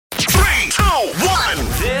1.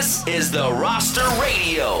 This is the Roster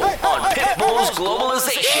Radio on Pitbull's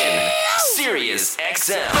Globalization, Sirius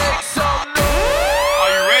XM.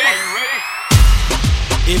 Are you ready?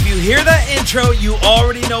 If you hear that intro, you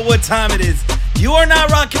already know what time it is. You are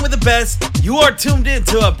not rocking with the best. You are tuned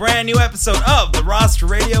into a brand new episode of the Roster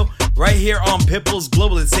Radio right here on Pitbull's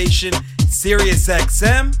Globalization, Sirius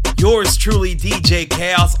XM. Yours truly, DJ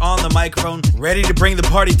Chaos on the microphone, ready to bring the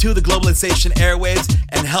party to the Globalization airwaves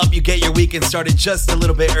and help you get your weekend started just a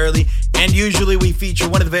little bit early. And usually we feature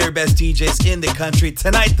one of the very best DJs in the country.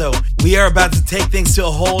 Tonight, though, we are about to take things to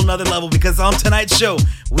a whole nother level because on tonight's show,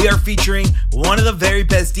 we are featuring one of the very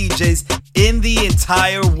best DJs in the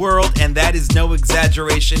entire world, and that is no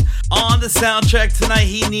exaggeration. On the soundtrack tonight,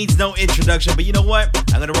 he needs no introduction, but you know what?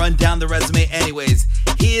 I'm going to run down the resume anyways.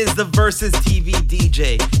 He is the Versus TV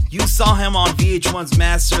DJ. You saw him on VH1's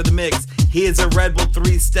Master of the Mix. He is a Red Bull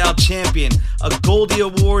 3 style champion, a Goldie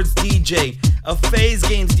Awards DJ, a FaZe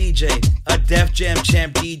Games DJ, a Def Jam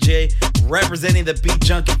champ DJ, representing the Beat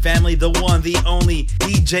Junkie family. The one, the only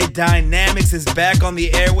DJ Dynamics is back on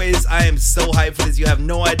the airways. I am so hyped for this. You have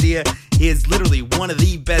no idea. He is literally one of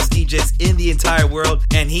the best DJs in the entire world,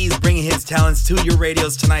 and he's bringing his talents to your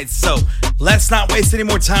radios tonight. So let's not waste any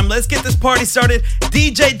more time. Let's get this party started.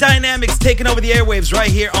 DJ Dynamics taking over the airwaves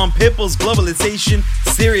right here on Pitbull's Globalization,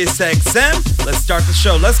 Sirius XM. Let's start the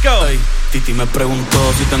show. Let's go. Hey, Titi me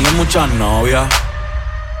preguntó si tengo muchas novias.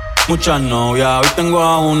 Muchas novias. Hoy tengo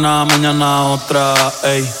a una, mañana a otra.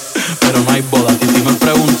 Ey, pero no hay boda. Titi me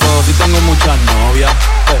preguntó si tengo muchas novias.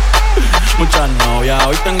 Muchas novias,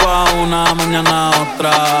 hoy tengo a una, mañana a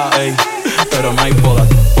otra, ey, pero no hay boda.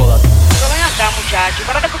 Pero ven acá, muchacho,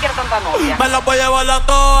 ¿para qué tú quieres tanta novia? Me la voy a llevar a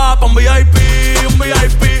todas pa' un VIP, ey.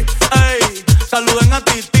 Saluden a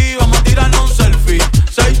Titi, vamos a tirarnos un selfie.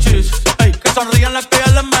 6 chis, ey, que sonrían las que ya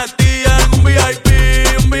les metí en un VIP,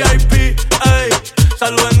 ey.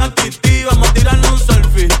 Saluden a Titi, vamos a tirarnos un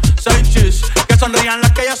selfie. 6 chis, que sonrían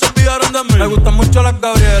las que ya se olvidaron de mí. Me gustan mucho las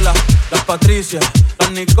Gabriela, las Patricia, las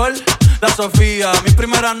Nicole, la Sofía, mi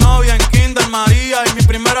primera novia en Kinder María y mi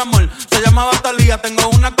primer amor se llamaba Talía. Tengo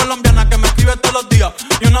una colombiana que me escribe todos los días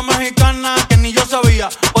y una mexicana que ni yo sabía,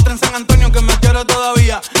 otra en San Antonio que me quiere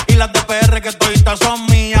todavía y las de PR que toditas son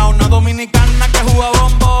mías. Una dominicana que juega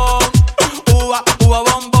bombón, uva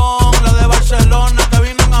bombón, la de Barcelona que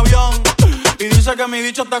vino en avión y dice que mi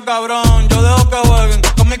bicho está cabrón. Yo dejo que jueguen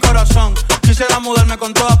con mi corazón. Quisiera mudarme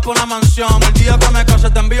con todas por una mansión. El día que me case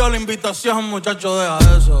te envío la invitación, muchacho, deja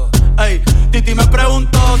eso. Ey, Titi me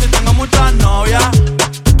preguntó si tengo muchas novias.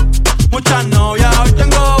 Muchas novias, hoy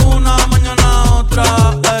tengo una, mañana otra.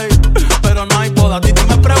 Ey, pero no hay boda. Titi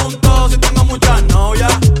me preguntó si tengo muchas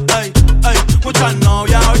novias. Ey, muchas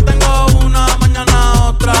novias, hoy tengo una, mañana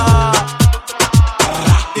otra.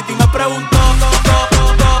 Titi me preguntó.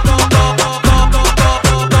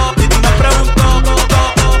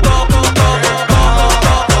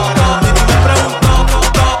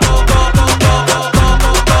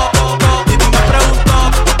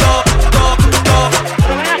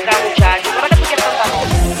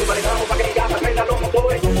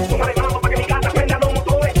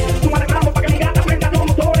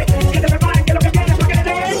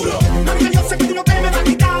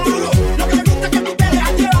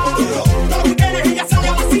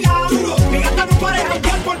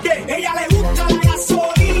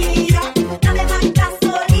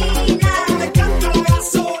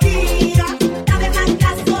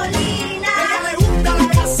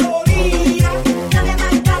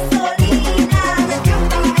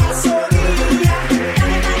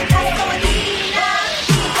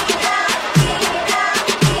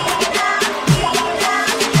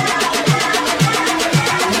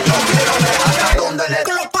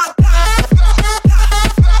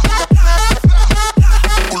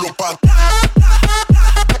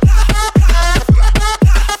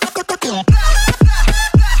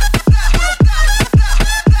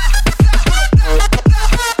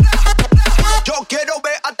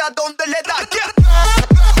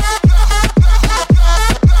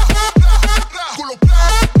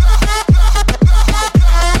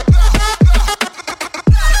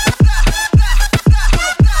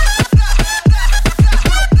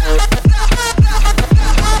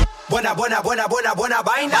 Buena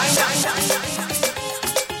vaina.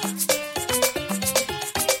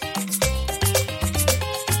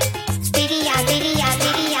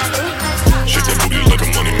 Shake that booty like a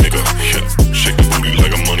money nigga, yeah. Shake that booty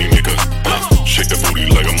like a money nigga, shake that booty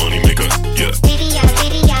like a money maker, yeah.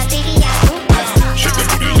 Shake that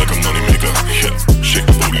booty like a money nigga, yeah. Shake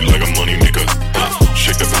that booty like a money nigga,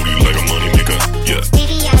 shake that booty like a money nigga, yeah. Shake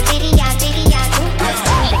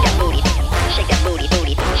that booty, shake that booty,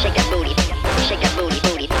 shake that booty.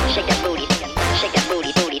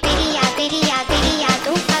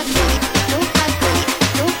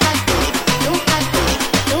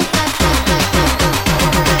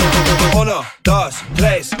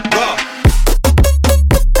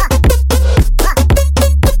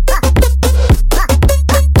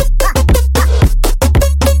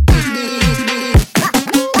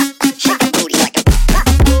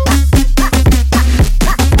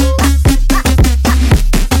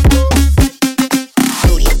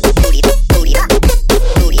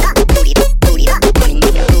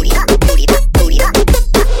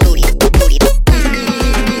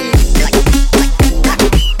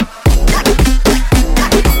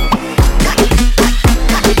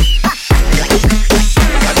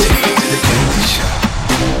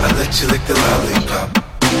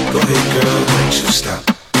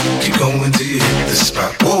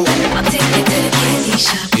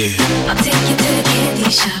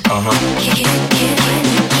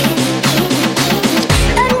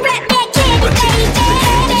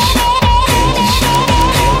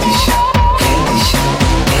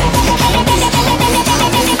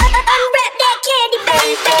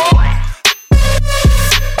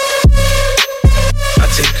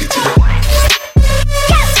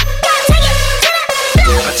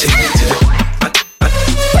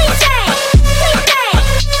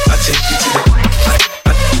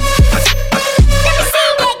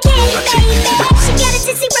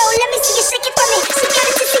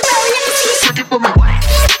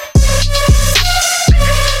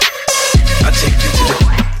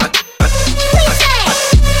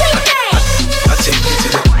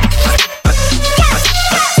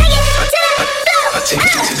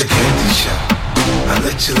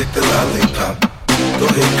 lollipop. Go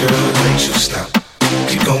ahead, girl, make you stop.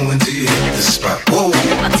 Keep going till you hit the spot. Whoa.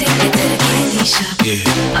 I'll take you to the candy shop.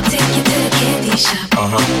 Yeah. I'll take you to the candy shop.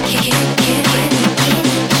 Candy.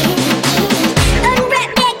 Unwrap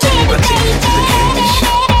that candy, I'll take you to the candy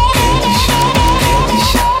shop. Candy shop. Candy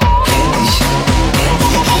shop. Candy shop.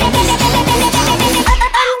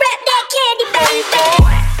 Unwrap that candy, baby.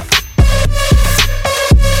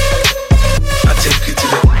 I'll take you to the. I'll take you to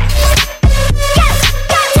the.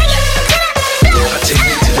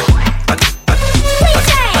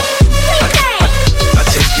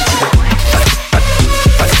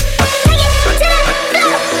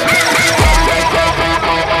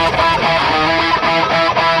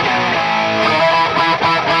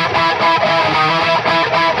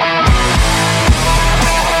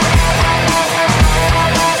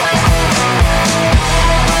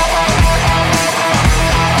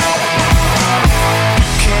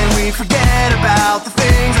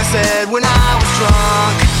 When I was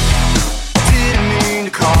drunk, didn't mean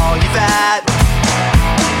to call you that.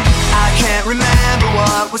 I can't remember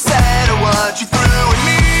what was said or what you threw at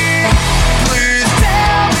me. Please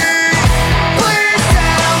tell me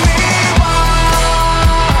why.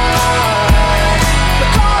 The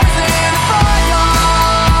car's in the front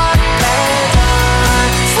yard,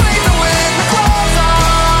 and sleeping with my clothes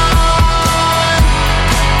on.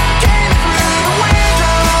 Came through the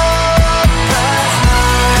window last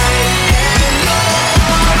night.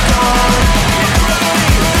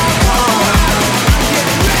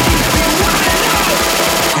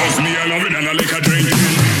 Cause me I love it and I like a drink.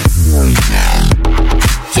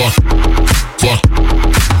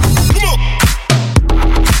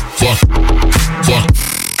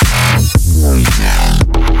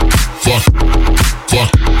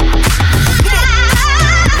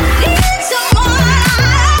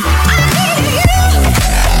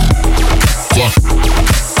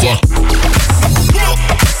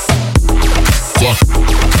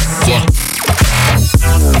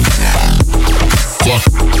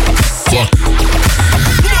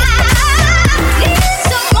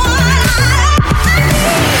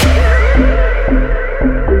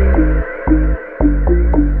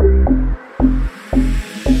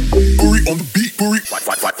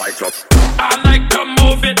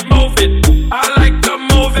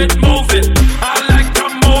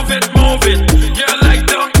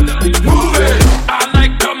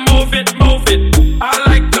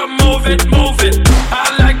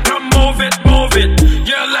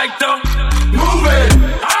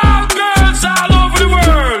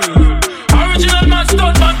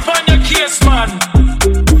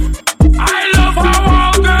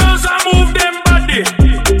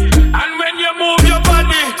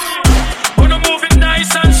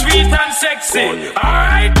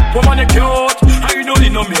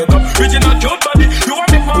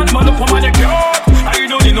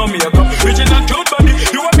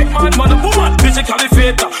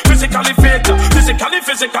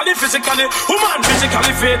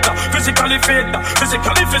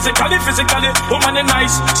 Physically, woman you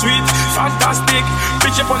nice, sweet, fantastic.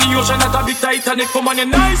 Bitch up on the ocean that a big Titanic. Woman you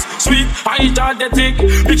nice, sweet, energetic.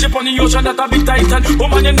 Bitch up on the ocean that a big Titanic.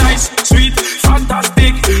 Woman you nice, sweet,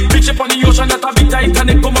 fantastic. Bitch up on the ocean that a big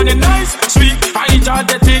Titanic. Woman you nice, sweet,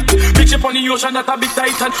 energetic. Bitch up on the ocean that a big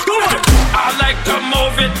Titanic. I like to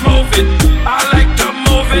move it, move it. I like to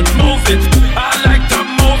move it, move it. I like to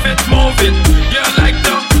move it, move it. You like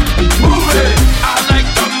to move it. I like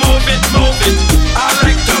to move it, move it. I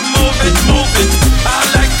like to move it, move it. I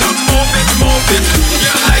like to move it, move it.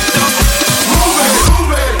 You like to move it,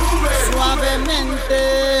 move it. Suavemente,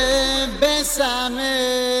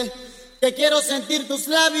 bésame. Que quiero sentir tus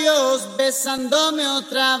labios besándome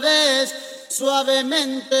otra vez.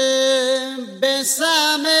 Suavemente,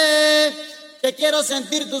 bésame. Que quiero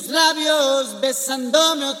sentir tus labios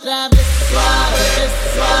besándome otra vez. Suave,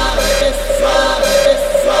 suave, suave,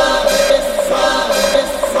 suave, suave,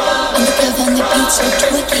 suave. On the cover on the beat so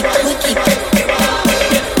twicky, twicky.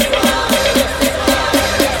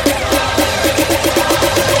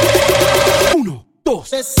 Uno, dos.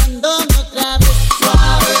 Besándome otra vez.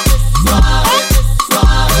 Suave,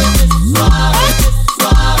 suave, suave,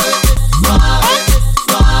 suave, suave, suave,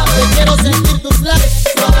 suave. Que quiero sentir tus labios.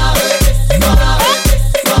 Suave,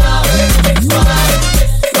 suave, suave,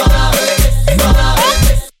 suave, suave, suave.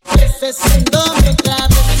 Besándome otra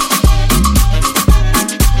vez.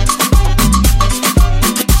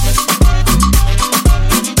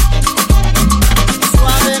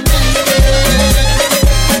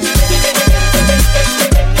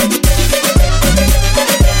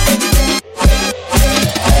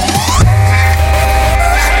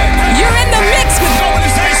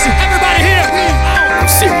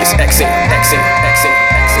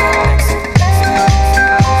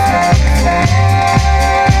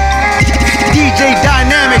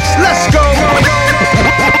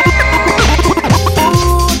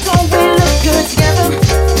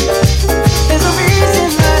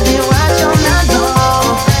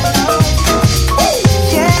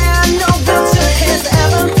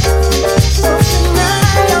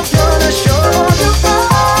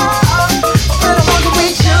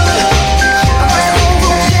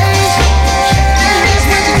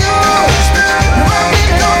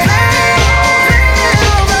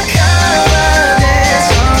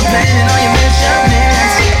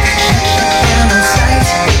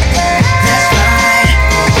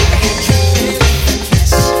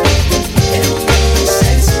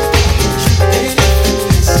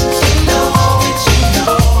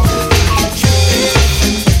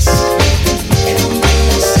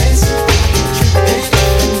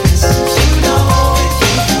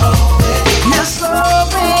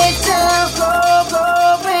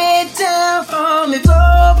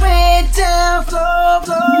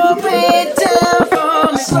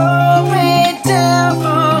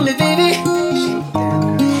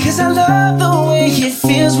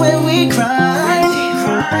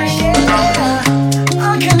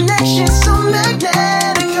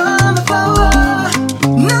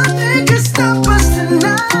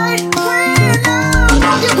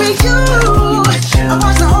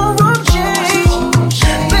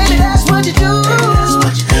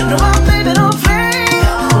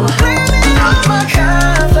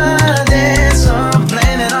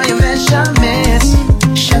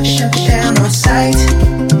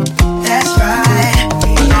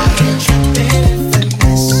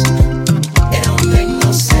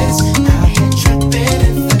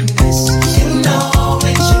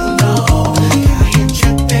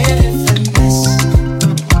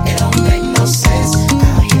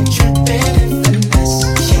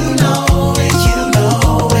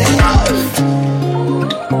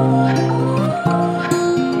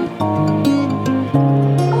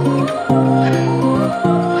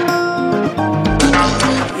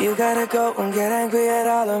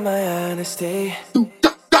 honesty.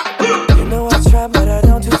 You know I try, but I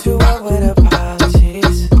don't do too well with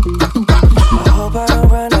apologies. I hope I don't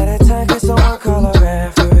run out of time, cause someone call a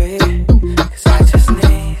referee. Cause I just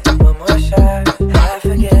need one more shot at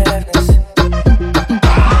forgiveness.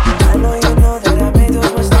 I know you know that I made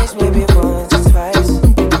those mistakes maybe once or twice.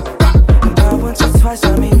 And by once or twice,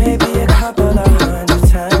 I mean maybe a couple of 100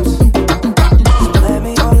 times. So let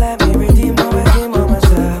me redeem on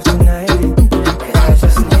myself tonight. Cause I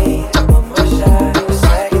just need one more shot, a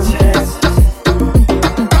second chance.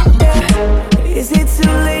 Yeah. Is it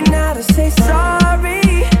too late now to say sorry?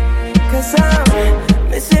 Cause I'm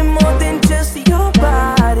missing more than just your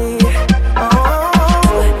body.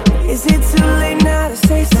 Oh, is it too late now to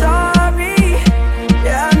say sorry?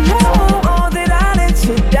 Yeah, I know that I let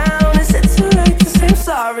you down. Is it too late to say I'm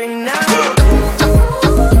sorry now?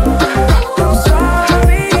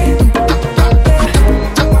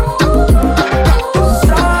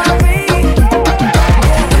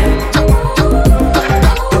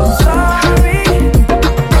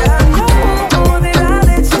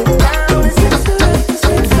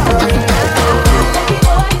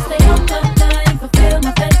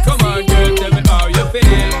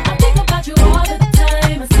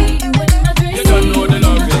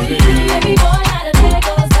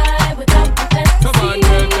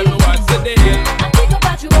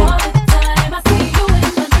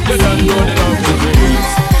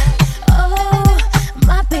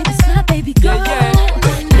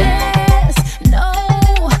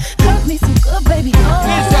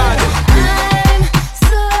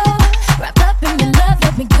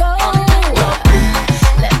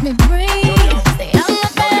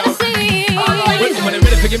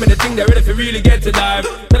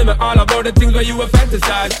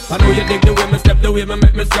 I know you dig the way me step, the way me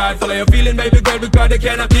make me stride. Follow your feeling, baby girl, because they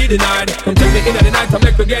cannot be denied. Come take me in at the night, I'm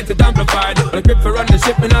like forget it amplified. When I grip for run the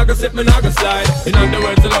ship, me nah go slip, me nah go slide. In other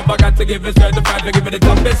words, the love I got to give is certified. We give it the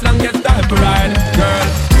toughest, longest time for ride, girl.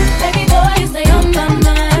 Baby boy, you stay on my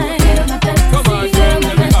mind. Come on, girl,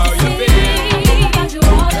 tell me how you feel. I think about you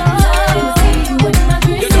all the time. I see you in my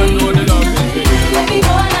dreams. You don't know the love is real. Baby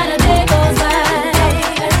boy, not a day goes by.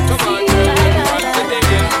 Come on, girl, tell me what's the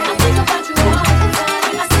deal. I think about you all the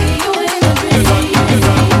time. I see you in my dreams.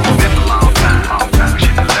 Been a long time, we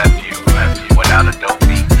should've left you without a dope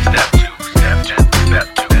beat. Step two, step two, step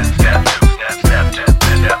two, step two, step two,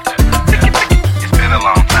 step two. It's been a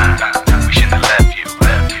long time, we shouldn't have left you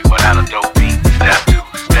without a dope beat. Step two,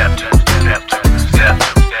 step two, step two, step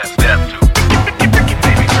two, step two.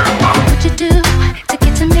 Baby girl, What would you do to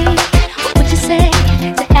get to me? What would you say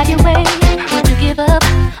to have your way? Would you give up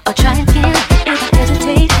or try again? If I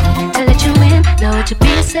hesitate to let you in, know would you be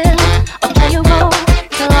yourself or play your role?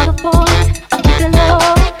 Tell all the boys I'm keeping low.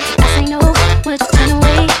 I say no, would you turn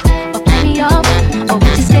away or play me off? Or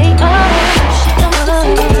would you stay up?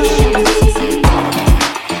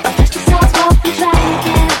 Dust yourself off and try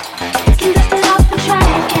again. You dust it off and try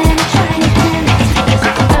again, try again.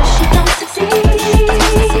 First you don't succeed.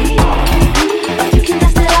 You can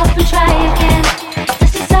dust it off and try again.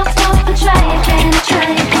 Dust yourself off and try again, try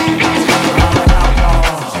again.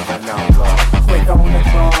 Quick on the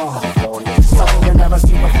floor, something you never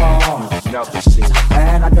seen before.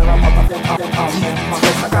 And I got a motherfucking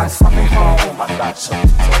I got something home.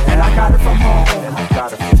 And I got it from home.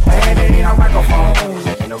 And it ain't a microphone.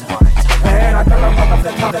 And I got a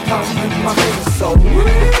motherfucking my baby's so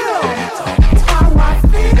real. How I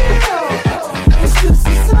feel. It's just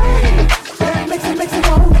the same. That makes it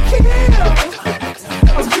wanna kill.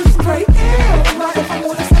 I'm just straight ill. Like if I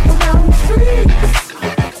wanna step around the streets.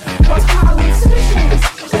 But politicians,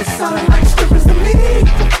 they sound like strippers to me.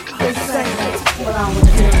 They say, but I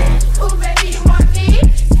wanna hear it. Oh baby, you want me?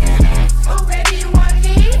 Oh baby, you want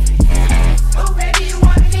me? Oh baby, you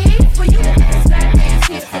want me? For you to slap dance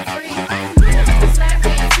here for free. Slap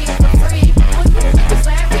dance here for free.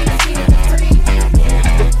 Slap dance here for free.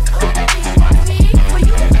 Oh baby, you want me? For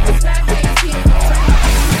you to slap dance here for free.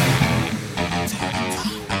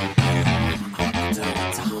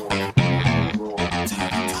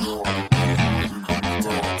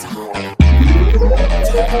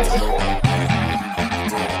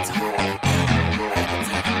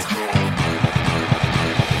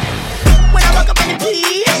 When I walk up in the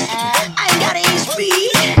beat, I ain't got any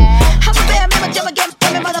speed. I'm a bad man, jump again,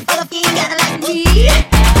 motherfucker, you ain't got it like me.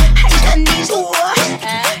 I ain't done these whores,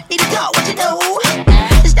 need to talk what you know.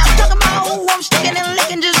 Stop talking about who I'm sticking and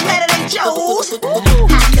licking, just mad at ain't Joe's.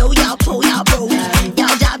 I know y'all pull, y'all broke,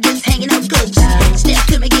 y'all job just hanging up ghosts. Step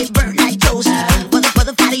to me, get burnt like toast. For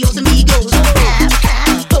the patios amigos, half,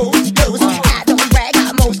 half, toast.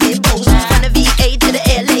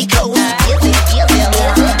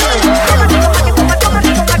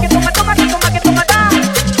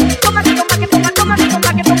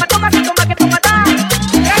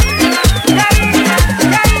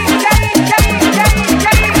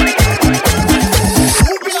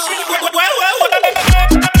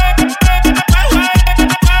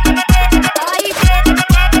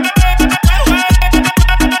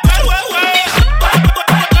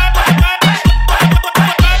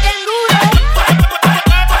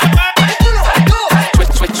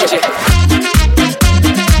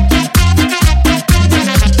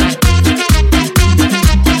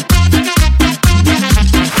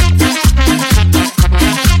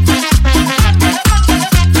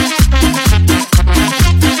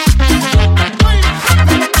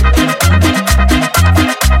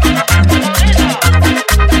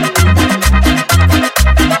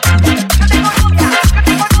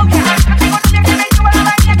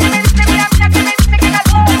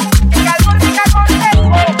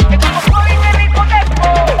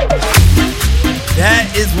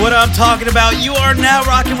 talking about. You are now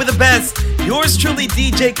rocking with the best. Yours truly,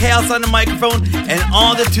 DJ Chaos on the microphone and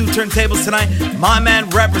on the two turntables tonight. My man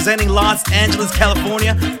representing Los Angeles,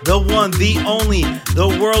 California. The one, the only, the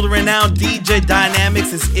world-renowned DJ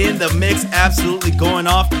Dynamics is in the mix, absolutely going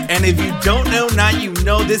off. And if you don't know, now you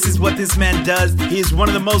know this is what this man does. He is one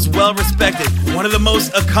of the most well-respected, one of the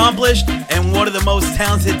most accomplished, and one of the most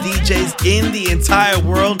talented DJs in the entire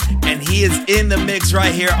world. And he is in the mix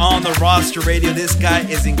right here on the Roster Radio. This guy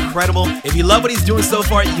is incredible. If you love what he's doing so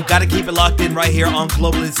far, you got to keep it locked in right here on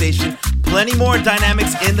Globalization. Plenty more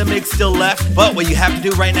Dynamics in the mix still left, but what you have to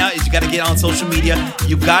do right now is you got to get on social media.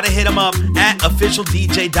 You got to hit him up at official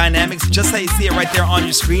DJ Dynamics, just how you see it right there on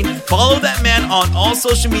your screen. Follow that man on all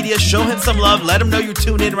social media. Show him some love. Let him know you're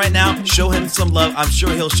tuned in right now. Show him some love. I'm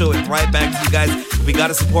sure he'll show it right back to you guys. We got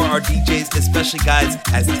to support our DJs, especially guys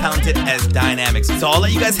as talented as Dynamics. So I'll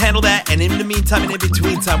let you guys handle that, and in the meantime and in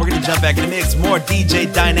between time, we're going to jump back in the mix. More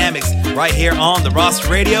DJ Dynamics right here on the Roster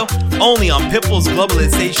Radio, only on Pitbull's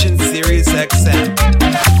Globalization Sirius XM.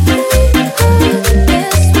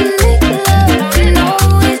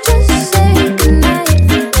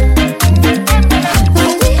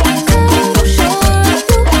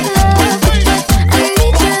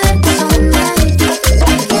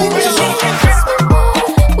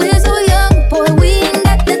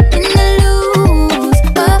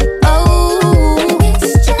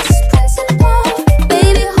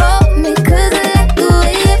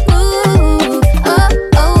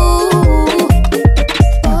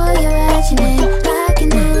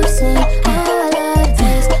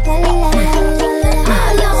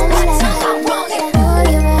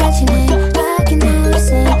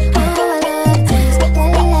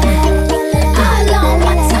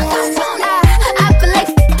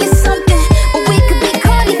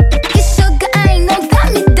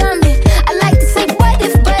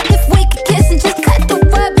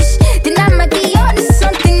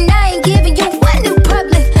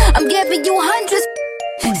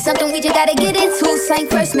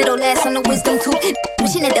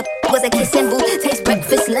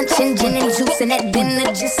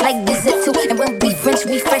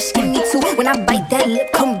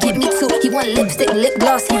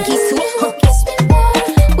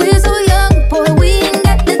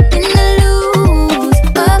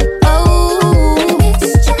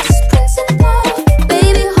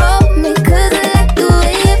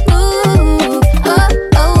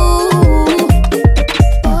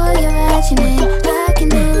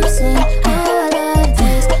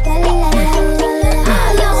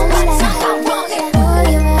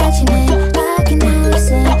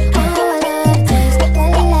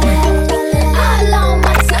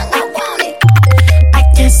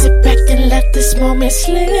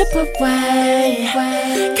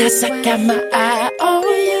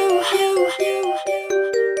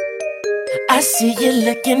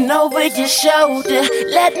 Over your shoulder,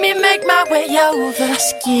 let me make my way over.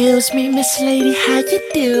 Excuse me, Miss Lady, how you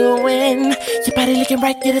doing? Your body looking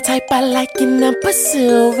right, you're the type I like and I'm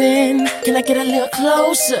pursuing. Can I get a little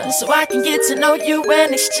closer so I can get to know you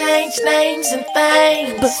and exchange names and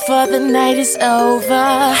things before the night is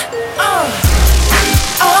over?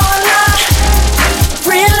 All I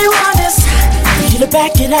really want is you to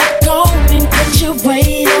back it up, go and put your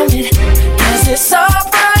weight on it, 'cause it's alright.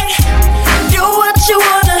 Do what you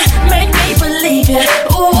wanna, make me believe it.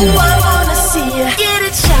 Ooh, I wanna see you. Get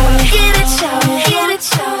it, shout it, get it, shout it, get it,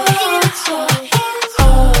 shout it, get it, shout it.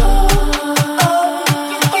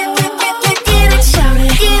 Get it, shout it, get it, shout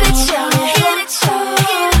it, get it, shout it, get it, shout it.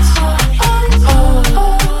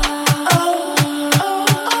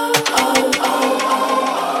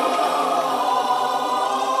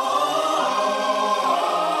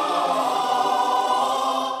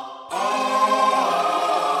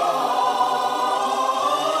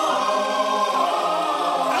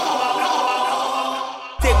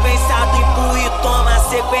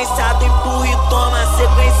 Sequenciado, empurra e toma.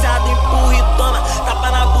 Sequenciado, empurra e toma.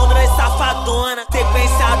 Tapa na bunda das safadona.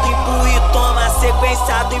 Sequenciado, empurra e toma.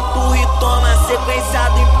 Sequenciado, empurra e toma.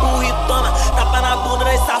 Sequenciado, empurra e toma. Tapa na bunda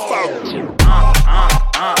das safadona.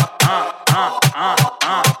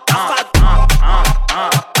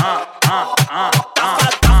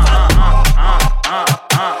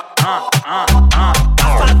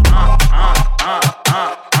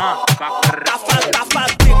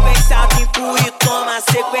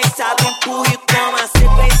 Sequenciado, empurra e toma.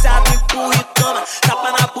 Sequenciado, empurra e toma.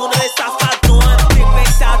 Tapa na bunda das safadona.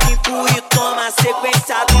 Sequenciado, empurra e toma.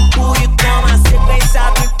 Sequenciado, empurra e toma.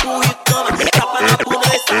 Sequenciado, empurra e toma. Tapa na bunda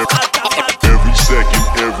das safadona. Every second,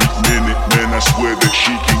 every minute, man, I swear that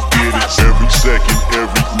she can get it. Every second,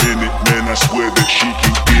 every minute, man, I swear that she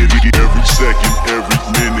can get it. Every second, every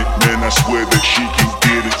minute, man,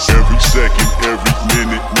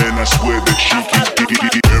 I swear that she can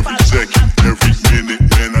get it every second, every minute,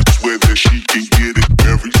 and I swear that she can get it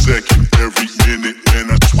every second, every minute,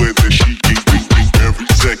 and I swear that she can get it every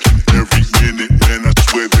second, every minute, and I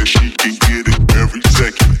swear that she can get it every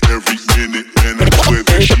second, every minute, and I swear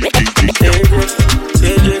that she can get it.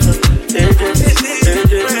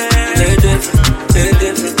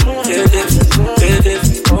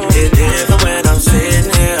 It's different when I'm sitting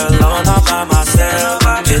here alone all by myself.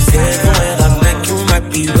 It's different when I think you might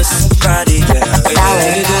be with somebody else.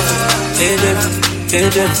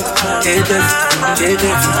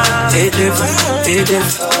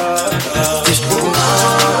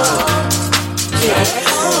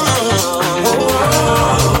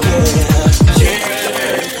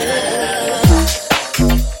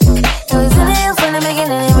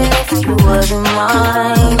 Wasn't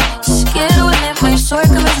mine. Scared when it makes short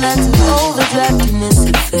commitments and overdraft and it's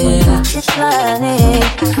a fair. It's sliding.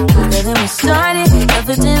 But then we started,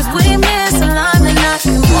 evidence we missed a line and I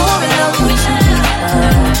can move it up. We should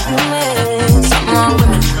something wrong with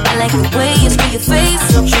me. I like the way you spin your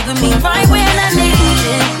face up, trigger me right when I need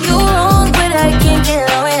it. You're wrong, but I can't get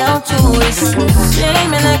away out to it. It's a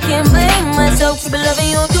shame and I can't blame myself for loving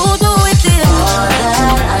you. You do it till all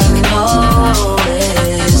that I know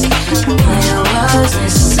is. It was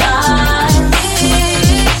inside me.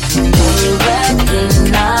 They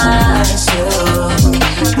recognize you.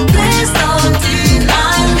 Please don't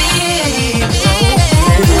deny me.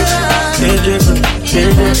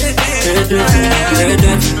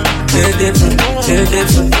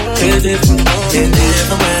 It's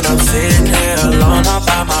different when I'm sitting here alone all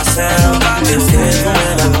by myself. It's different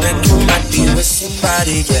when I think you might be with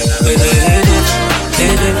somebody else.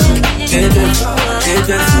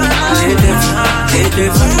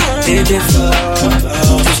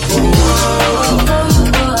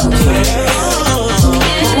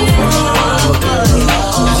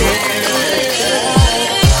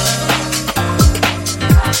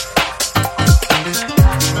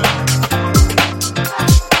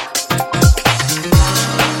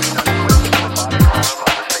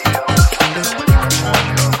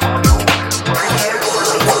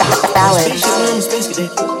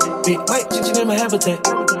 Big white chicken in my habitat.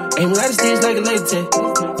 Aim right at stage like a laser tag.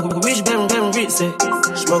 Rich bam rich set.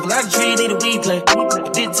 Smoke a lot of trees, need a weed plant. I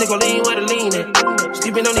did take a lean where the lean at.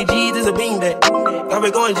 Sleeping on these G's is a beanbag. Got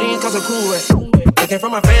me going jeans cause I'm cool rat. I came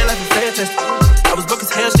from my fan like a fantastic. I was broke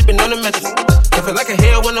as hell, sleeping on the mattress. I feel like a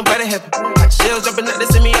hell when nobody happy. Shells jumping out, they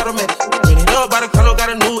send me automatic. When it up by the color, got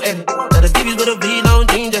a new edit. Now the TV's with a V-long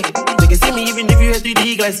jean jacket. They can see me even if you had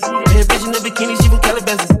 3D glasses. Bad bitch in the bikini, she from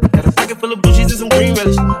Calabasas. Got a pocket full of bushes and some green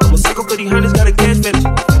relish. I'm a sucker for these hunters, got a cash fetish.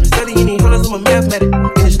 I'm studying these hunters, I'm a mathematic.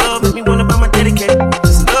 And this love make me wanna buy my dedicated.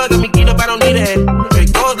 This love got me geeked up, I don't need a hat.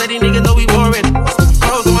 Break calls, let these niggas know we war ready.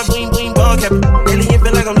 Calls on my bling bling ball cap. Alien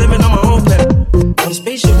feel like I'm living on my own planet. On a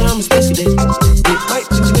spaceship, now I'm a space cadet. Big white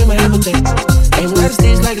chicken in my habitat. Aim right at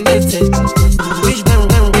stage like a laser tag. Rich bam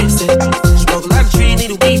rich set. Smoke a lot of trees,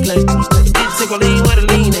 need a weed plant. Did take a lean where the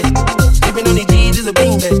lean at. Sleeping on these G's is a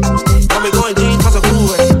beanbag. Got me going jeans cause I'm cool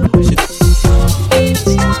rat.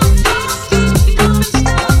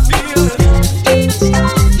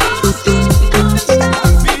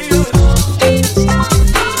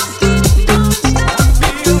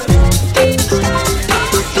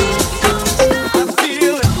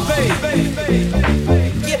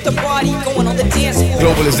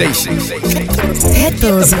 Globalization.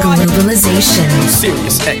 Pitbull's globalization.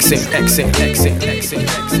 Sirius XM.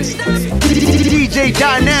 DJ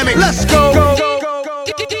Dynamic. Let's go.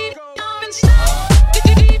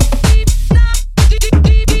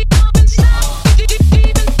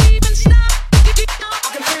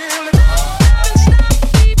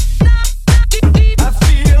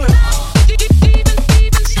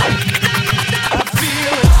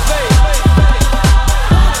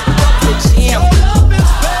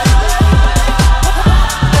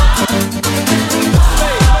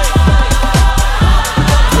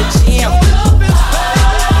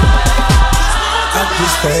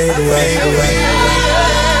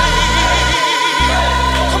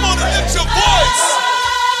 Come on and lift your voice.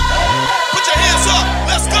 Put your hands up.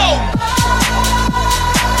 Let's go.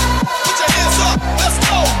 Put your hands up. Let's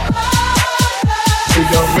go. If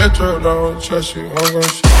your metro don't trust you, I'm gonna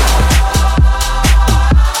shoot.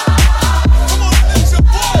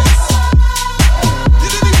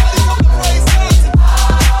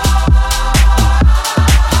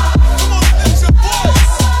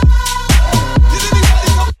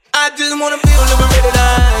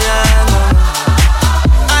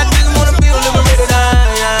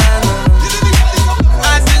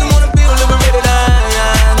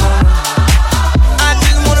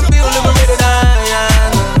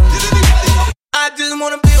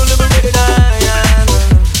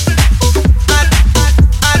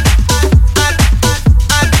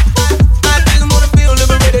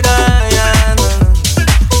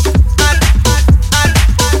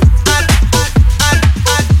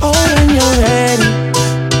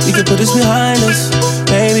 put this behind us.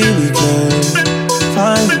 Maybe we can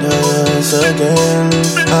find us again.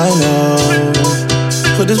 I know.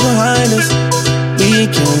 Put this behind us. We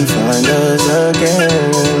can find us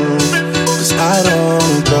again. 'Cause I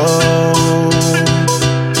don't go.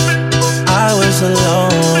 I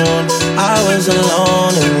was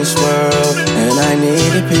alone in this world, and I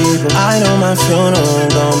needed people. I know my funeral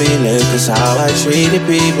gon' be lit, 'cause how I treated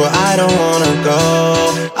people. I don't wanna go,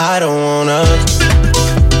 I don't wanna.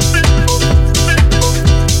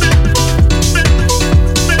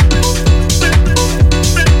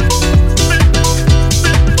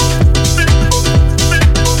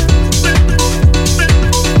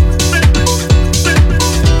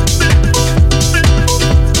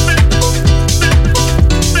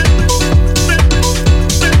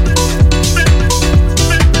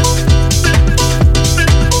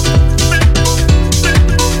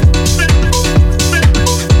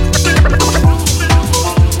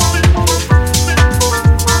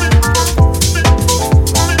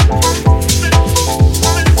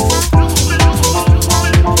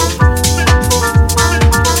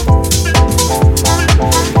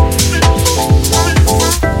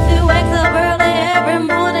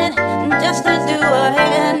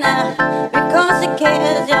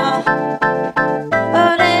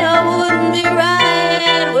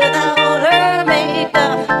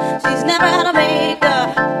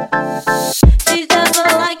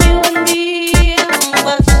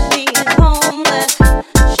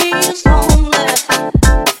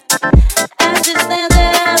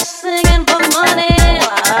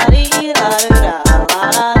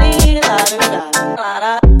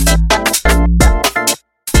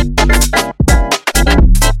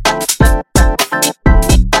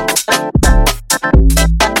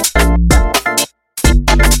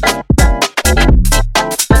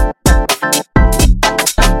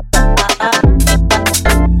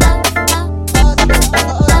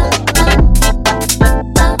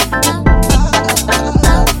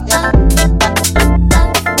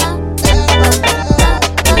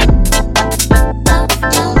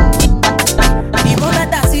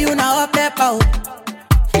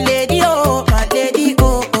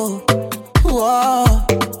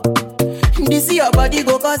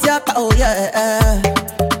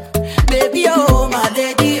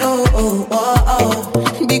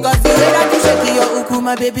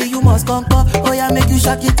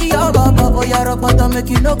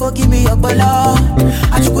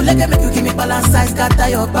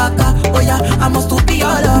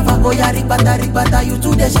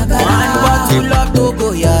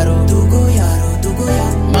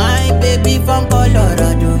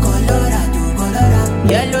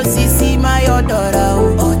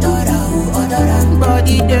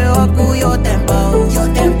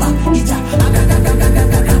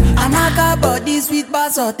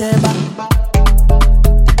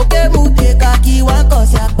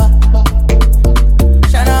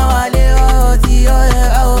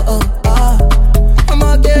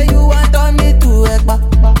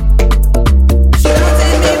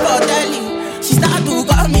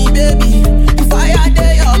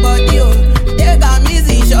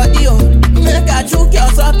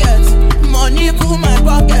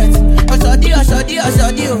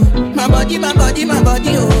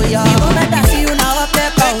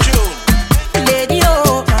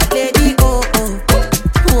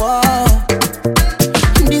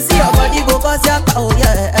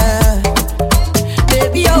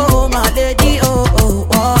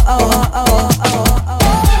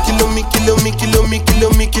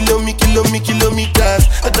 Kilometers.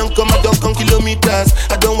 I don't come kilometers.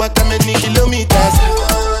 I don't walk that many kilometers.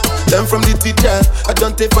 Learn from the teacher. I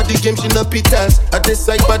don't take for the game, she no pitas. I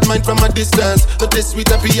decide bad mind from a distance. But this sweet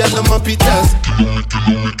happy, I love my pitas.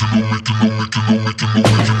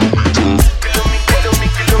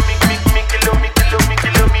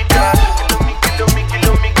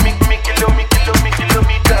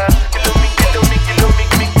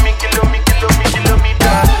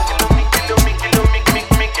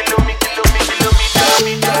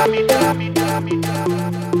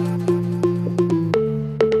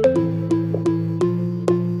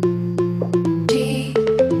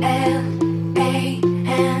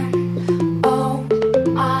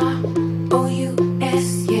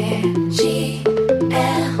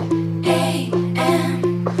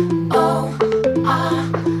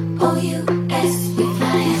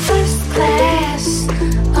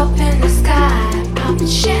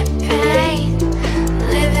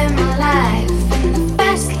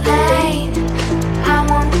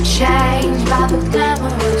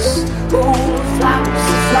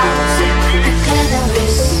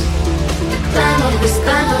 Glamorous,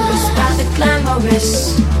 the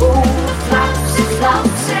glamorous. Ooh, flouncy,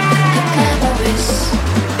 flouncy. Glamorous,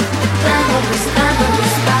 glamorous,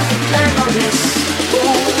 glamorous, about the glamorous.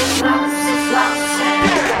 Ooh, flouncy, flouncy.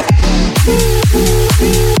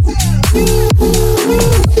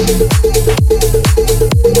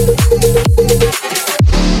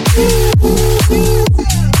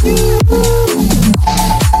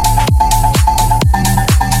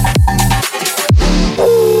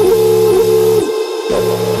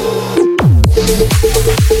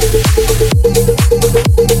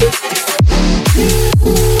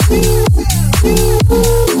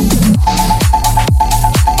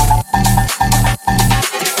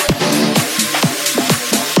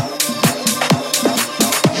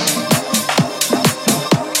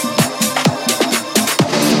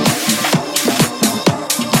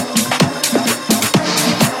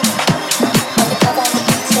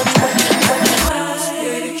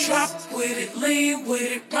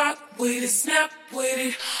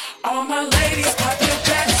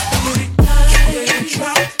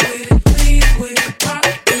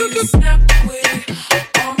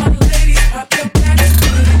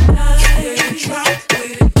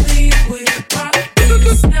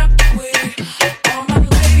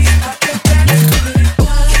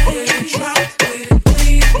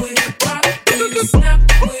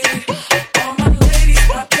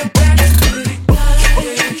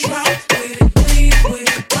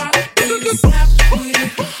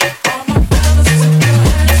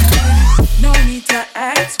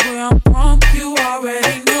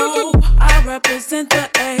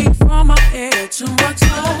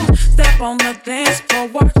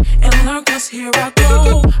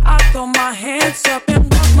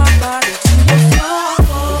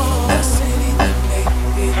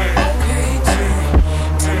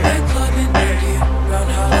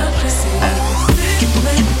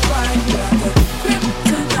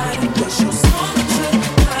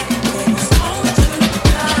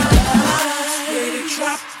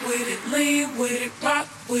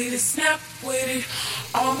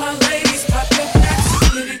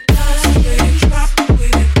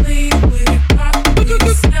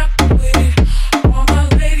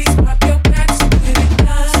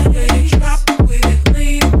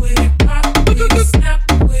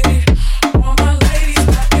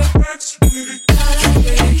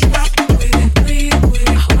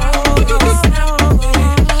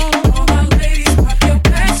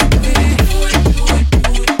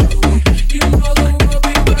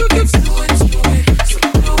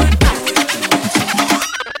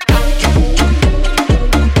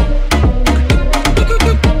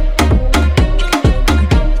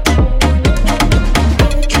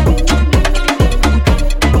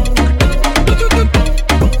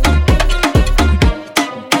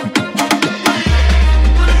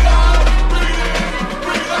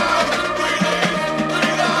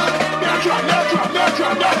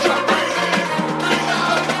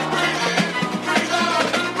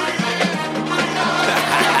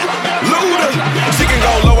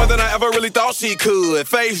 She could,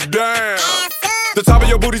 face down. The top of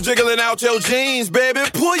your booty jiggling out your jeans, baby,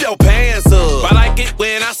 pull your pants up. I like it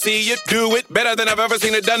when I see you do it better than I've ever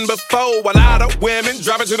seen it done before. A lot of women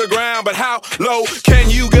drop it to the ground, but how low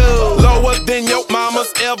can you go? Lower than your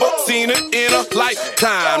mama's ever seen it in a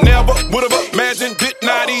lifetime. Never would've imagined it,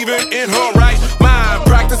 not even in her right mind.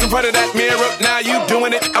 Practice in front of that mirror, now you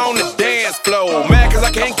doing it on the dance floor. Mad cause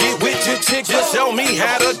I can't get with your chick, just show me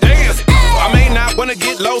how to dance. I may not wanna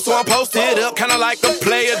get low, so I'm posted up, kinda like a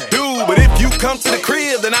player do. But if you come to the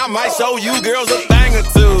crib, then I might show you girls a thing or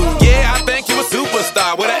two. Yeah, I think you a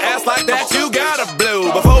superstar. With an ass like that, you gotta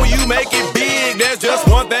blow. Before you make it big, there's just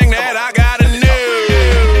one thing that I gotta know.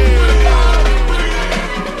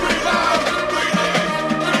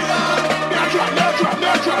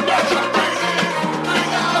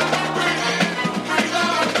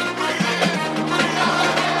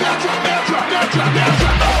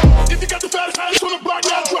 If you got the fattest hands on the block,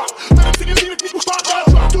 now drop. Let it see you people spot, now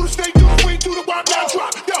drop. Do the snake, do the swing, do the walk, now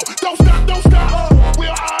drop. Yo, don't stop, don't stop.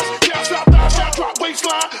 Real eyes, yeah, stop, now drop.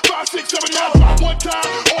 Waistline, 5, 6, 7, now drop. One time,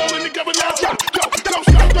 all in together, now drop. Yo, don't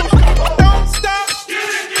stop, don't stop.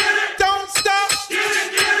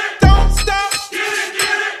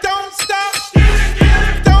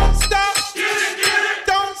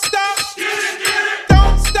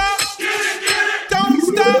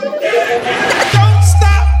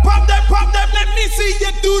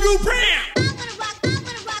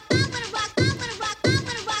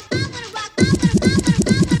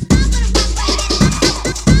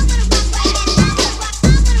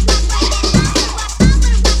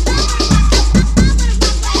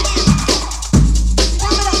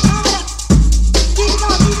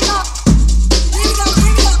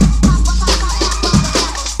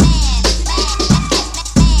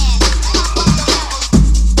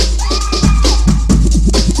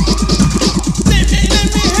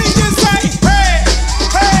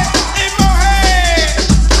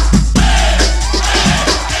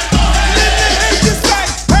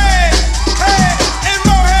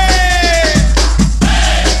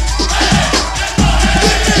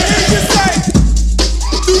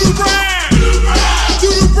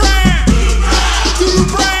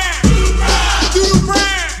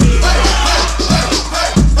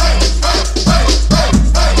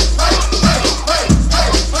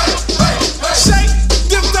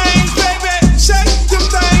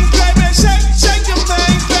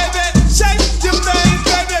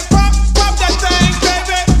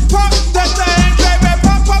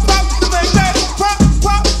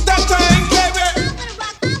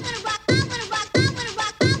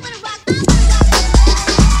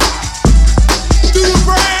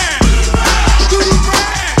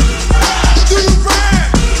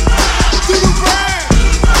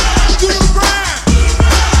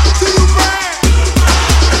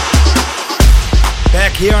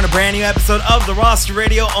 brand new episode of The Roster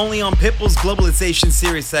Radio, only on Pitbull's Globalization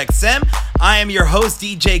Sirius XM. I am your host,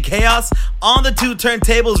 DJ Chaos. On the two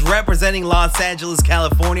turntables representing Los Angeles,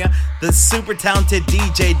 California, the super talented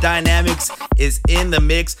DJ Dynamics is in the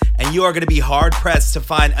mix, and you are going to be hard-pressed to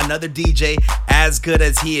find another DJ as good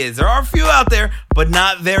as he is. There are a few out there, but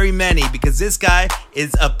not very many, because this guy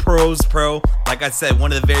is a pro's pro. Like I said,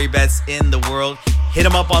 one of the very best in the world. Hit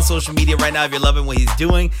him up on social media right now if you're loving what he's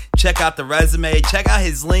doing. Check out the resume. Check out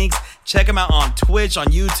his links. Check him out on Twitch, on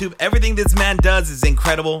YouTube. Everything this man does is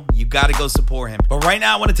incredible. You got to go support him. But right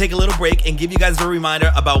now, I want to take a little break and give you guys a reminder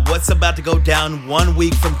about what's about to go down 1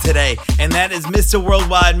 week from today. And that is Mr.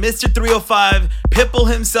 Worldwide, Mr. 305. Pitbull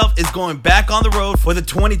himself is going back on the road for the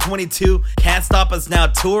 2022 Can't Stop Us Now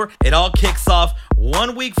tour. It all kicks off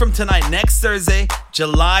 1 week from tonight, next Thursday,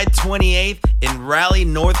 July 28th in Raleigh,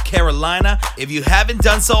 North Carolina. If you haven't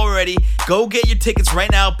done so already, go get your tickets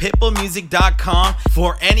right now, pitbullmusic.com,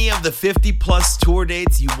 for any of the 50 plus tour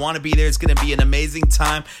dates. You want to be there. It's going to be an amazing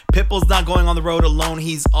time. Pitbull's not going on the road alone.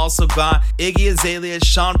 He's also got Iggy Azalea,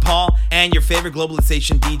 Sean Paul, and your favorite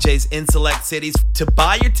Globalization DJs in select cities. To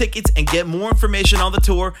buy your tickets and get more information on the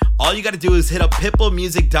tour, all you got to do is hit up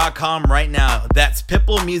pitbullmusic.com right now. That's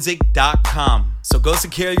pitbullmusic.com. So go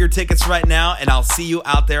secure your tickets right now, and I'll see you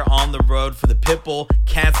out there on the road for the Pitbull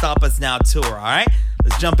Can't Stop Us Now tour, all right?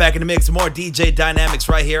 Let's jump back in the mix. More DJ Dynamics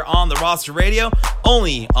right here on The Roster Radio,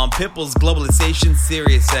 only on Pitbull's Globalization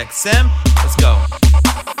Sirius XM. Let's go.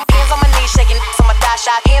 Hands on my knees shaking, so my thigh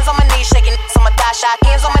shot. Hands on my knees shaking, so my thigh shot.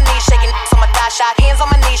 Hands on my knees shaking, so my thigh shot. Hands on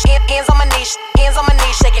my knees, hands on my knees, hands on my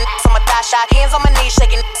knees shaking, so my thigh shot. Hands on my knees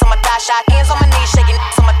shaking, so my thigh shot. Hands on my knees shaking,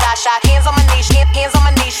 so my thigh shot. Hands on my knees, hands on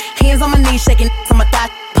my knees, hands on my knees shaking, so my thigh.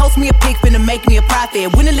 Post me a pic, finna make me a profit.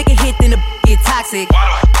 When the liquor hit, then the get toxic.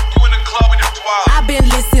 You in the club with your twirl. I've been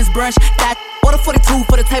lit since brunch. That order 42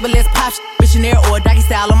 for the table, let's pop. Missionary or doggy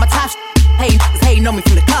style on my top. Hey, hating on me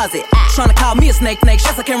from the closet. Tryna call me a snake.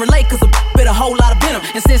 Yes, I can relate, cause a bit a whole lot of venom.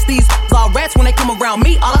 And since these all rats, when they come around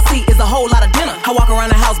me, all I see is a whole lot of dinner. I walk around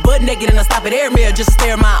the house butt naked and I stop at air mirror just to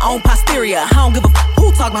stare at my own posterior. I don't give a who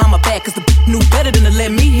talk behind my back, cause the knew better than to let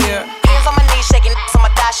me hear. Hands on my knees shaking, so my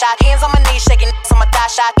thigh shot. Hands on my knees shaking, so my thigh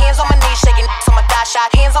shot. Hands on my knees shaking, so my thigh shot.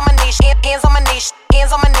 Hands on my knees, hands on my knees, hands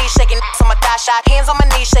on my knees shaking, so my thigh shot. Hands on my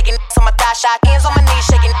knees shaking, so my thigh shot. Hands on my knees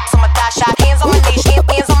shaking, so my thigh shot. Hands on my knees,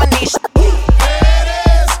 hands on my knees.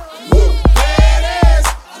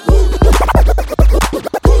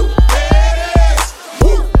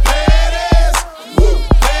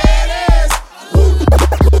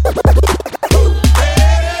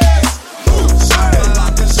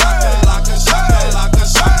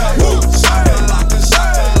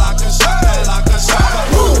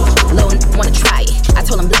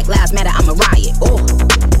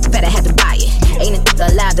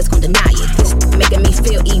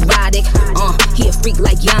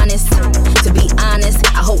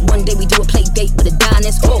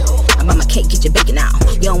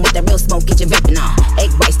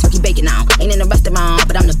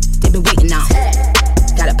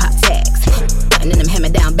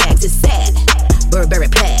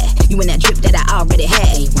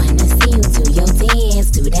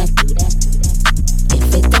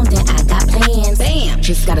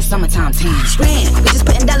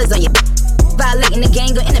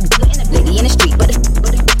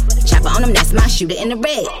 In the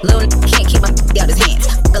red, little can't keep my out his hands.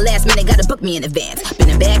 The last minute gotta book me in advance. Been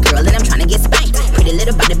a bad girl and I'm trying to get spanked. Pretty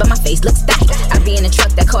little body, but my face looks stank. I be in a truck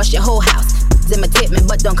that cost your whole house. Zim a tip man,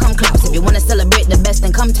 but don't come close. If you wanna celebrate the best,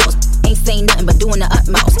 then come toast. Ain't saying nothing but doing the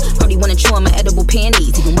utmost. Only wanna chew on my edible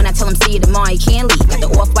panties. Even when I tell him see you tomorrow, he can't leave. Got the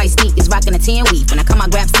off-white sneakers, rocking a tan weave. When I come, I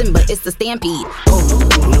grab Simba, it's the stampede. Oh,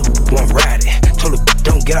 won't ride it. Told her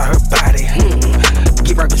don't get out her body.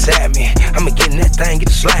 Get right beside me. I'ma get in that thing, get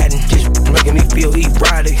to sliding. Just making me feel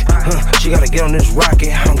erotic. She gotta get on this rocket.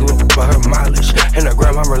 I don't give a f about her mileage. And her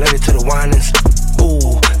grandma related to the whinings.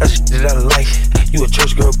 Ooh, that's shit that I like. You a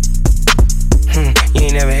church girl. You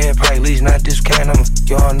ain't never had probably at least not this kind. I'ma f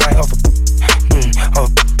you all night off off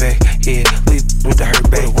back. Yeah, leave with the hurt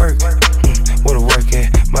back. Work. Where the work at?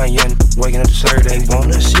 My young waking up to serve. They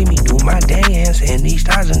wanna see me do my dance in these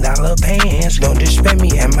 $1,000 pants. Don't disrespect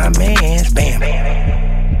me and my mans. Bam.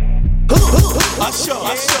 Usher,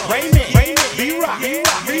 Raymond, B-Rock,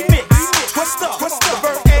 remix. What's up?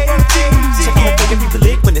 Bird A.G. So come on, baby, people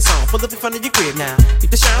lick when it's on. Pull up in front of your crib now. Keep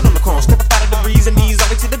the shine on the corner. Step up out of the breeze and knees all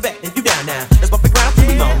the way to the back. And you down now. Let's bump the ground till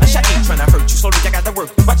we long. I ain't tryna hurt you. Slowly, I got to work.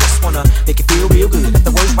 I just wanna make it feel real good. Got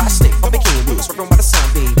the words by stick. My bikini wheels. Swerving by the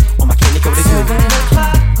sunbeam. On my candy coated good. 7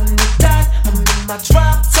 o'clock on the dot. I'm in my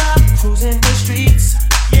drop top. Cruising the streets.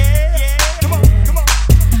 Yeah. Come on.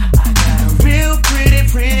 I got a real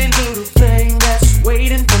pretty new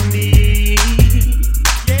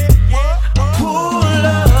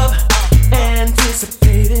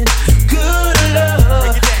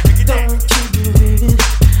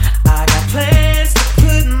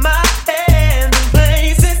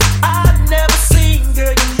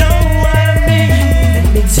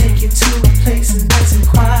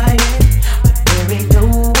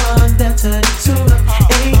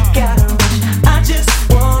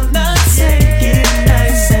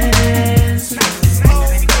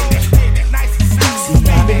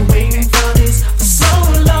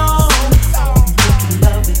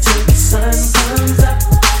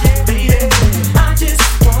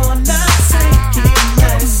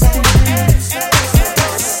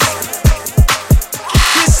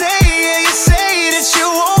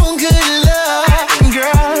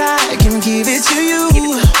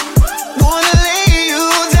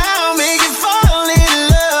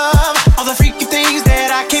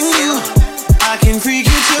can freak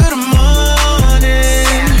you to the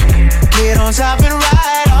morning. Get on top and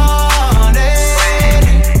ride on it.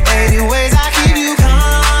 80 ways I keep you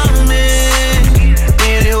coming.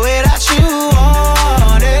 Any way that you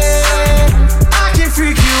want it. I can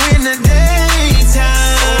freak you in the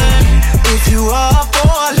daytime. If you up for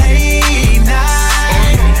a late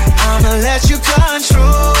night, I'ma let you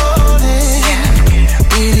control it.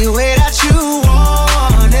 Any way that you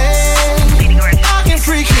want it, I can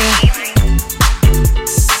freak you.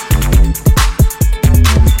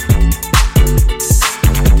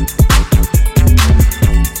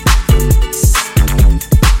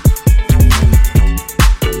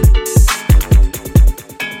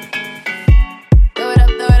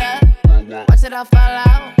 Watch it all fall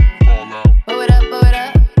out. Throw it up.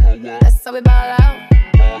 That's how we ball out.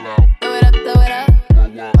 Throw it up.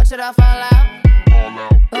 Watch it all fall out.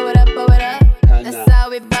 Throw it up. That's how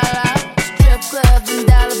we ball out. Strip clubs and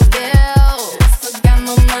dollar bills. Still got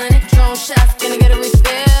more money. Drone shots, gonna get a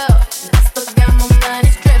refill. Still got more money.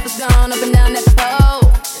 Strippers gone up and down that pole.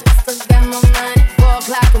 Still got more money. 4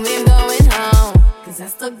 o'clock and we ain't going home. Cause I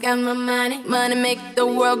still got my money. Money make the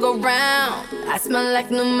world go round. I smell like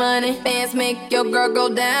new money. Bands make your girl go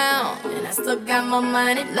down. And I still got my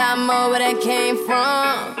money. Lot more where that came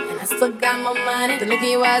from. And I still got my money. The look in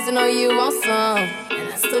your eyes, I know you want some.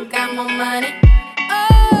 And I still got my money.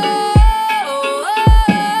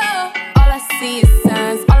 All I see is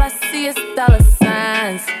signs. All I see is dollar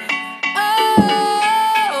signs.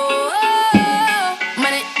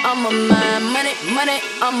 Money on my mind. Money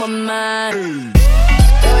on my mind.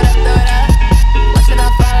 Throw it up. Watch it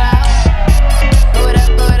all fall out. Throw it up.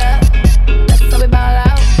 That's how we ball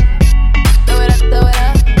out. Throw it up.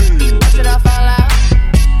 Watch it all fall out.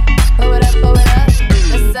 Throw it up.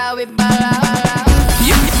 That's how we ball out.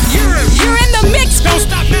 You're in the mix. Don't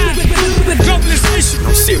stop now. Globalist mission.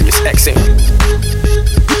 On Sirius XM.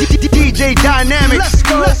 DJ Dynamic. Let's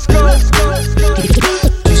go.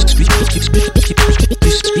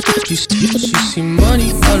 You see money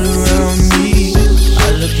all around me.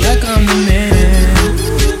 I look like I'm the man.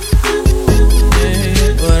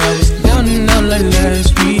 Yeah, but I was down and out like last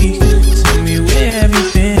week. Tell me where have you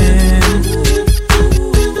been?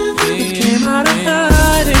 Yeah, came out of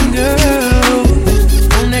hiding, girl.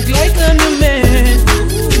 Don't act like I'm the man.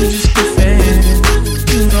 You just a fan.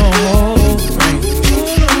 You don't hold right.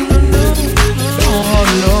 Don't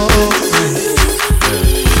hold no.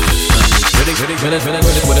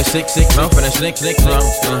 With a sick mouth and a slick mouth.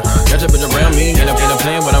 Got your bitch around me, and I'm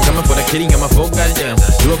playing when I'm coming for the kitty. Got my folk, goddamn.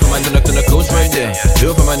 Do it for my dinner to the coast right there. Do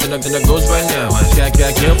it for my dinner to the ghost right now. Got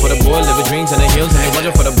kill for the boy, living dreams in the hills, and they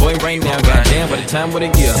watching for the boy right now. Goddamn, by the time what a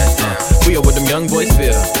year. We are what them young boys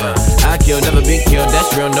feel. I kill, never be killed,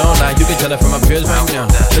 that's real, no lie. You can tell it from my peers right now.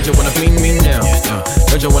 Don't you wanna feed me now?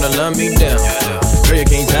 Don't you wanna love me down? Girl, you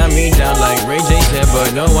can't tie me down like Ray J said,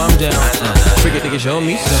 but no, I'm down. Freaky nigga, show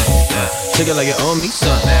me something. Take it like you owe me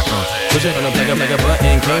something. Push it on the like a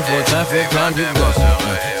button. Came for a time, for a climb, you go.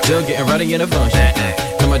 Still getting right in the function.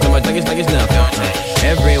 Come on, do my thing, it's like it's nothing.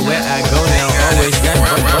 Everywhere I go now, always got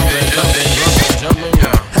jumping.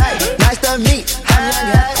 Hey, nice to meet. I'm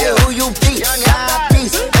young, hey, who you be?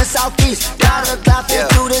 Southeast and Southeast. Gotta clap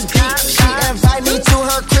into this beat. She invite me to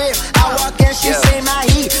her crib. I walk in, she say my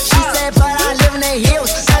heat. She said, but I live in the hills.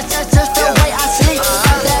 That's just the way I sleep.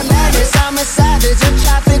 I'm that madness, I'm a savage. In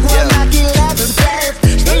traffic, we're not 11.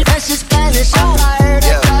 And she's Spanish. I heard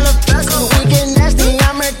that color vessel. We get nasty,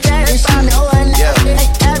 I'm her daddy. She know her name.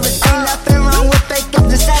 Everything, nothing wrong with fake up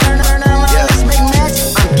the same.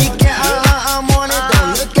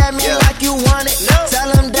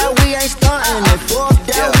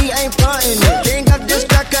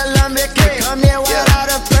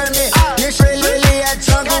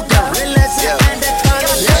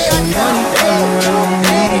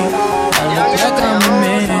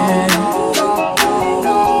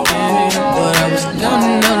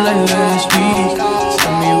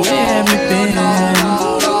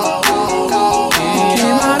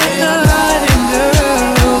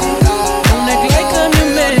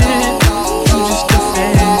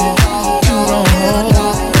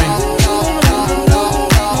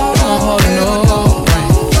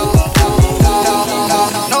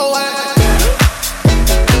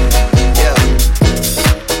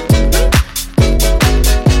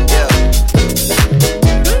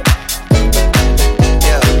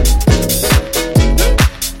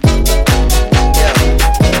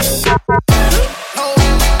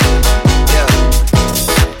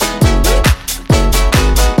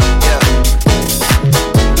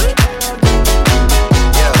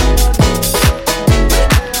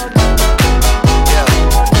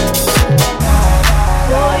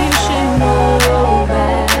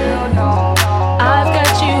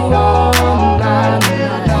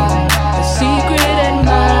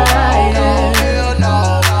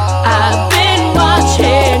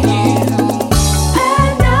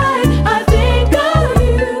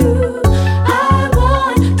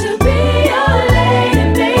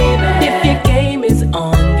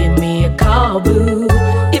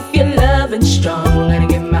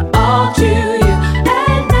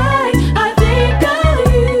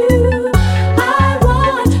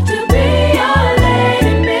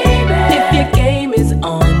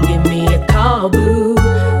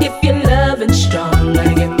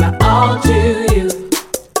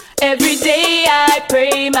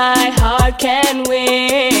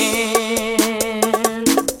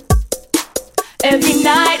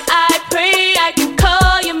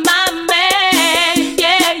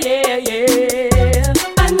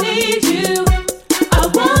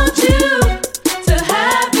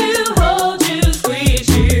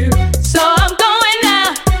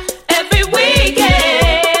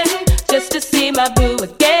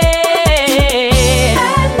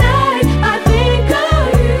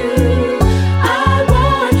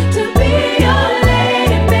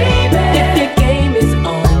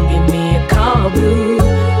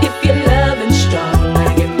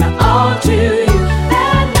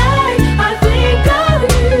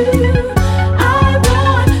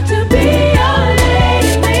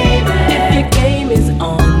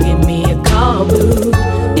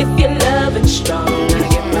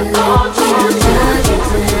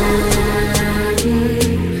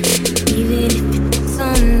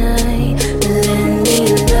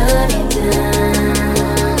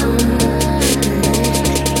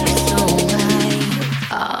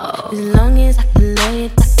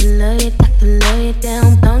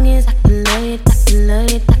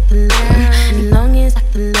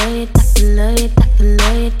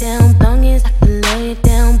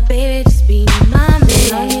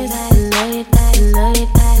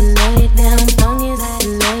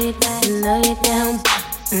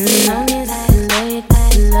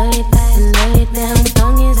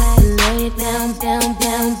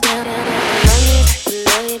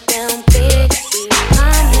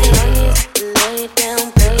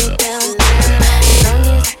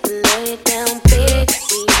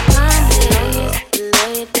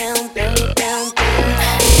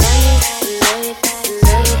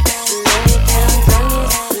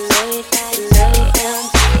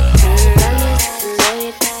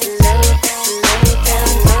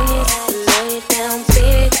 it down,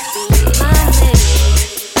 baby. My lady,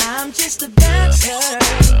 I'm just a dancer.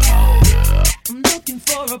 I'm looking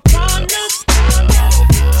for a partner,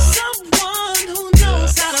 someone who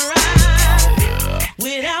knows how to ride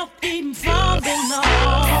without even falling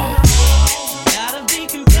off. Gotta be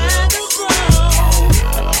compatible,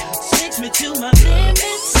 takes me to my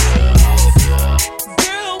limits.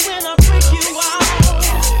 Girl, when I break you off,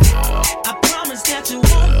 I promise that you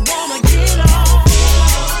won't wanna get off.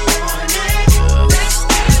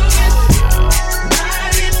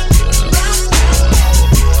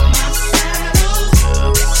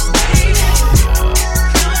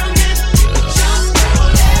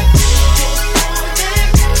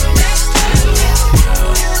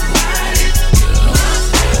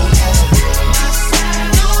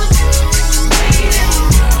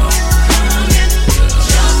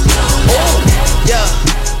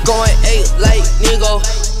 Going 8 like nigga.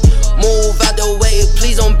 Move out the way,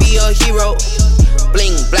 please don't be a hero.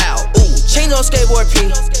 Bling blow, ooh, change on skateboard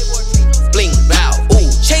P. Bling blow,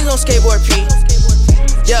 ooh, change on skateboard P.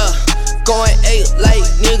 Yeah, going 8 like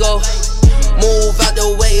nigga. Move out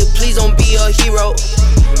the way, please don't be a hero.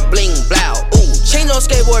 Bling blow, ooh, change on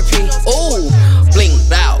skateboard P. Ooh, bling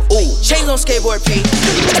blow, ooh, change on skateboard P.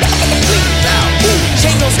 Bling blow, ooh,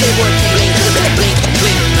 change on skateboard P. Bling, bling,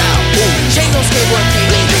 bling blow, ooh, change on skateboard P.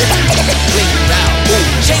 Bling, bling blow, ooh,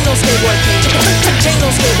 change on skateboard P. Change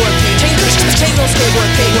on skateboard P. Change on skateboard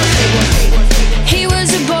P. He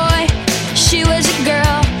was a boy, she was a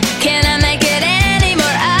girl. Can I make it any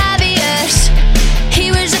more obvious?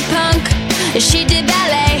 He was a punk, she did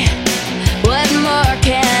ballet. What more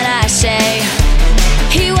can I say?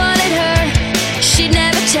 He wanted her, she'd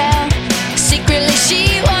never tell. Secretly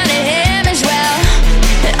she wanted him as well.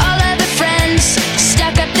 And all of the friends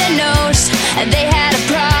stuck up their nose, and they had a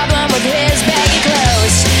problem with his baggy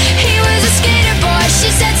clothes. He was a skater boy,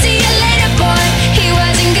 she said see you later boy. He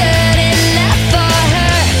wasn't good enough.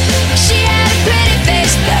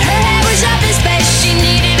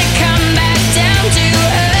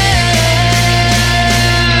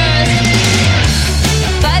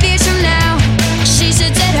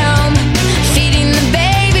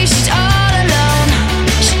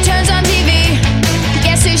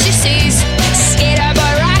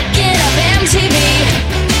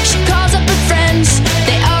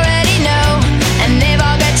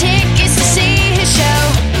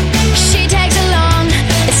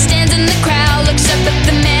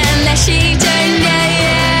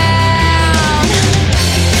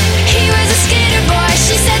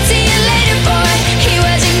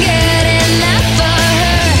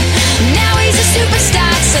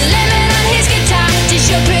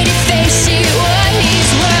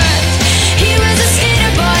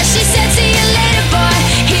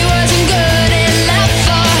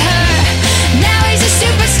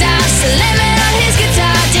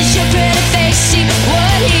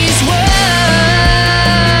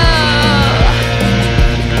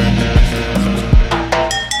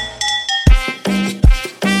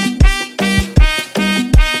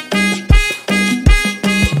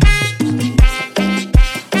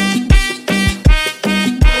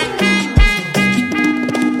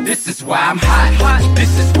 why I'm hot.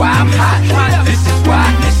 This is why I'm hot. This is why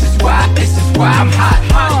I'm hot. This is why I'm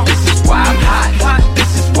hot. This is why I'm hot.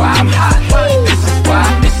 This is why I'm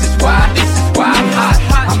hot.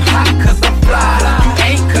 I'm hot 'cause I'm fly. You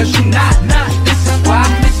ain't 'cause you not. This is why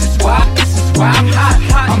I'm hot.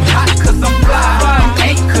 I'm hot 'cause I'm fly. You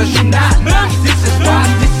ain't 'cause you not. This is why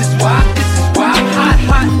I'm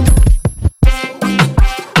hot.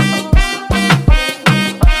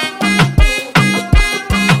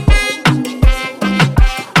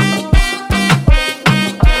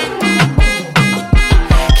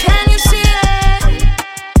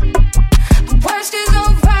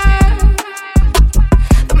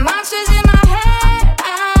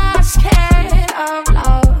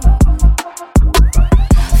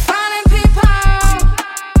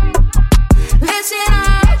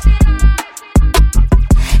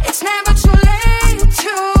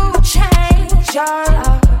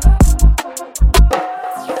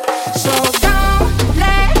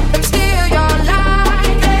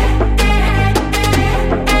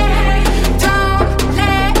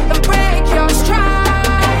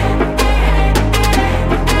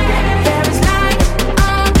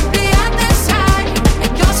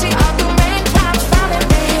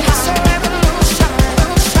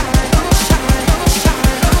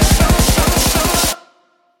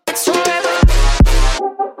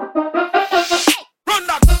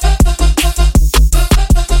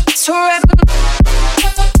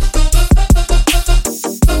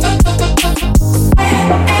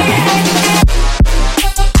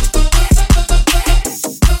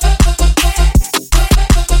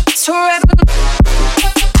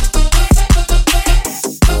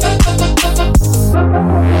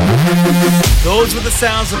 Those were the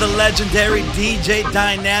sounds of the legendary DJ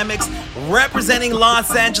Dynamics, representing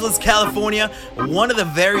Los Angeles, California, one of the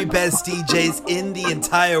very best DJs in the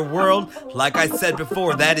entire world. Like I said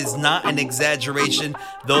before, that is not an exaggeration.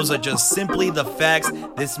 Those are just simply the facts.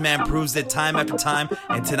 This man proves it time after time,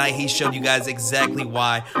 and tonight he showed you guys exactly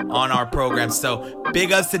why on our program. So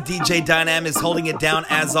big ups to DJ Dynamics holding it down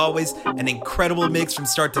as always. An incredible mix from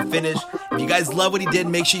start to finish. If you guys love what he did,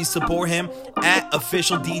 make sure you support him at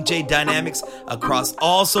official DJ Dynamics across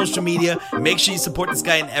all social media. Make sure you support this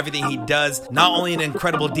guy in everything he does. Not only an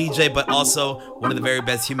incredible DJ, but also one of the very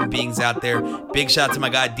best human beings out there. Big shout out to my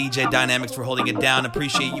guy DJ Dynamics for holding it down.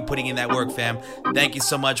 Appreciate you putting in that work, fam. Thank you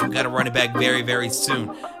so much. We got to run it back very, very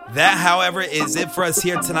soon. That, however, is it for us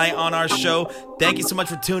here tonight on our show. Thank you so much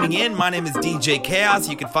for tuning in. My name is DJ Chaos.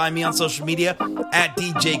 You can find me on social media at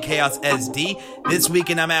DJ Chaos SD. This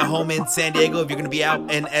weekend, I'm at home in San Diego. If you're going to be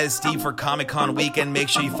out in SD for Comic-Con weekend, make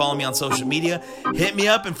sure you follow me on social media. Hit me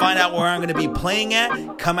up and find out where I'm going to be playing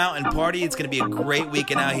at. Come out and party. It's going to be a great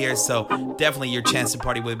weekend out here, so definitely your chance to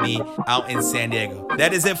party with me out in San Diego.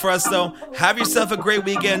 That is it for us, though. Have yourself a great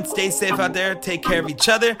weekend. Stay safe out there. Take care of each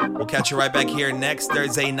other. We'll catch you right back here next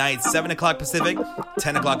Thursday night, 7 o'clock Pacific,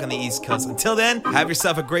 10 o'clock on the East Coast. Until then, have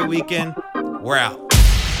yourself a great weekend. We're out.